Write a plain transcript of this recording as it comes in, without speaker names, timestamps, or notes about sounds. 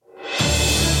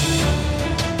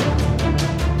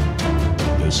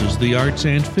This is the Arts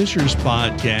and Fishers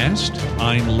Podcast.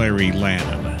 I'm Larry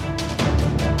Lanham.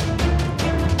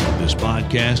 This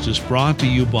podcast is brought to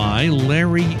you by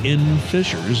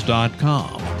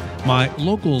LarryInFishers.com. My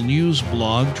local news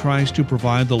blog tries to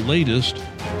provide the latest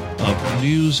of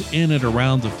news in and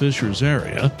around the Fishers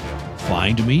area.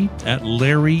 Find me at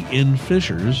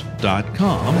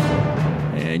LarryInFishers.com.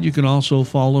 And you can also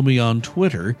follow me on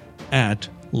Twitter at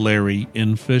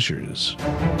LarryInFishers.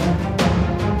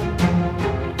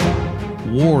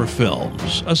 War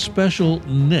films, a special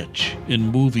niche in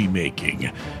movie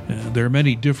making. There are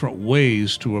many different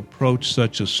ways to approach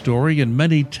such a story, and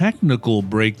many technical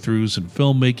breakthroughs in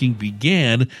filmmaking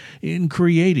began in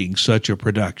creating such a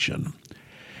production.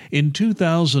 In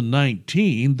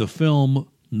 2019, the film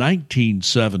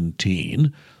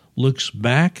 1917 looks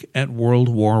back at World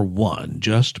War I,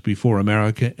 just before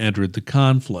America entered the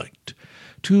conflict.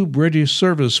 Two British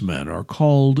servicemen are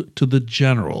called to the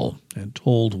general and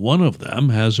told one of them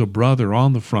has a brother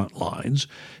on the front lines.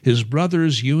 His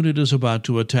brother's unit is about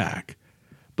to attack,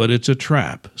 but it's a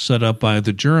trap set up by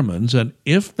the Germans, and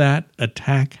if that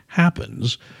attack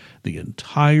happens, the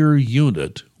entire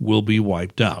unit will be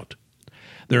wiped out.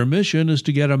 Their mission is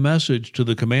to get a message to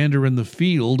the commander in the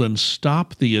field and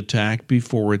stop the attack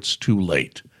before it's too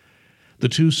late. The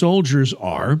two soldiers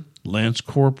are Lance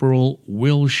Corporal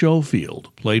Will Schofield,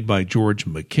 played by George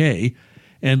McKay,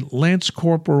 and Lance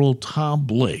Corporal Tom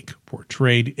Blake,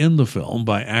 portrayed in the film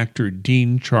by actor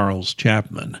Dean Charles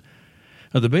Chapman.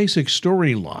 Now, the basic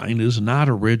storyline is not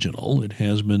original. It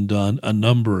has been done a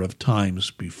number of times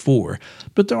before,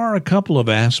 but there are a couple of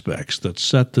aspects that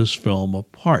set this film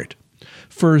apart.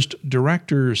 First,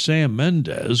 director Sam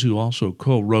Mendes, who also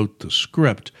co-wrote the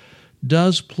script,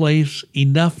 does place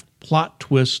enough plot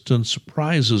twists and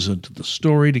surprises into the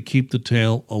story to keep the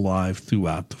tale alive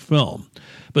throughout the film.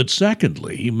 But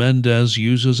secondly, Mendes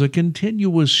uses a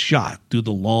continuous shot through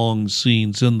the long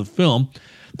scenes in the film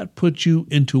that puts you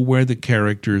into where the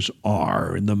characters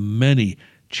are and the many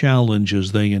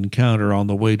challenges they encounter on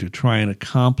the way to try and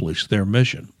accomplish their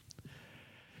mission.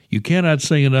 You cannot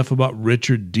say enough about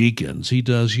Richard Deakins. He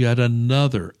does yet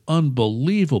another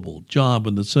unbelievable job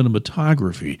in the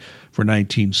cinematography for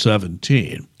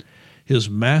 1917. His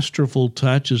masterful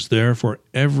touch is there for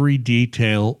every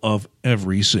detail of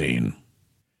every scene.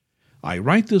 I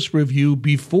write this review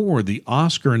before the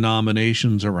Oscar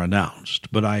nominations are announced,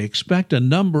 but I expect a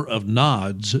number of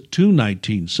nods to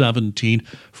 1917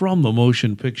 from the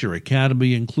Motion Picture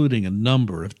Academy, including a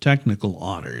number of technical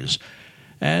honors.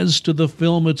 As to the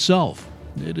film itself,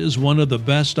 it is one of the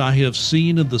best I have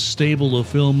seen in the stable of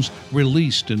films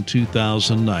released in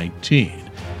 2019.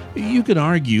 You could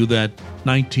argue that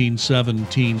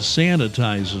 1917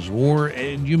 sanitizes war,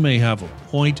 and you may have a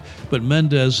point, but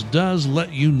Mendes does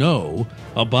let you know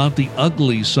about the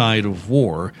ugly side of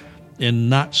war in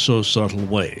not-so-subtle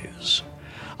ways.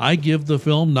 I give the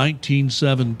film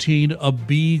 1917 a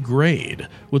B grade,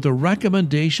 with a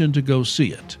recommendation to go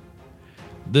see it.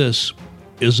 This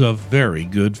is a very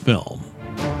good film.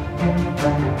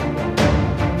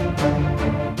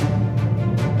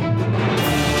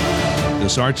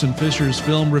 This Arts and Fishers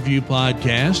Film Review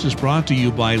Podcast is brought to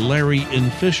you by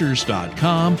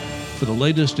LarryInFishers.com. For the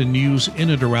latest in news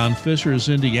in and around Fishers,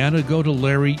 Indiana, go to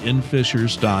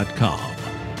LarryInFishers.com.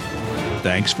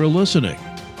 Thanks for listening.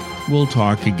 We'll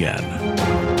talk again.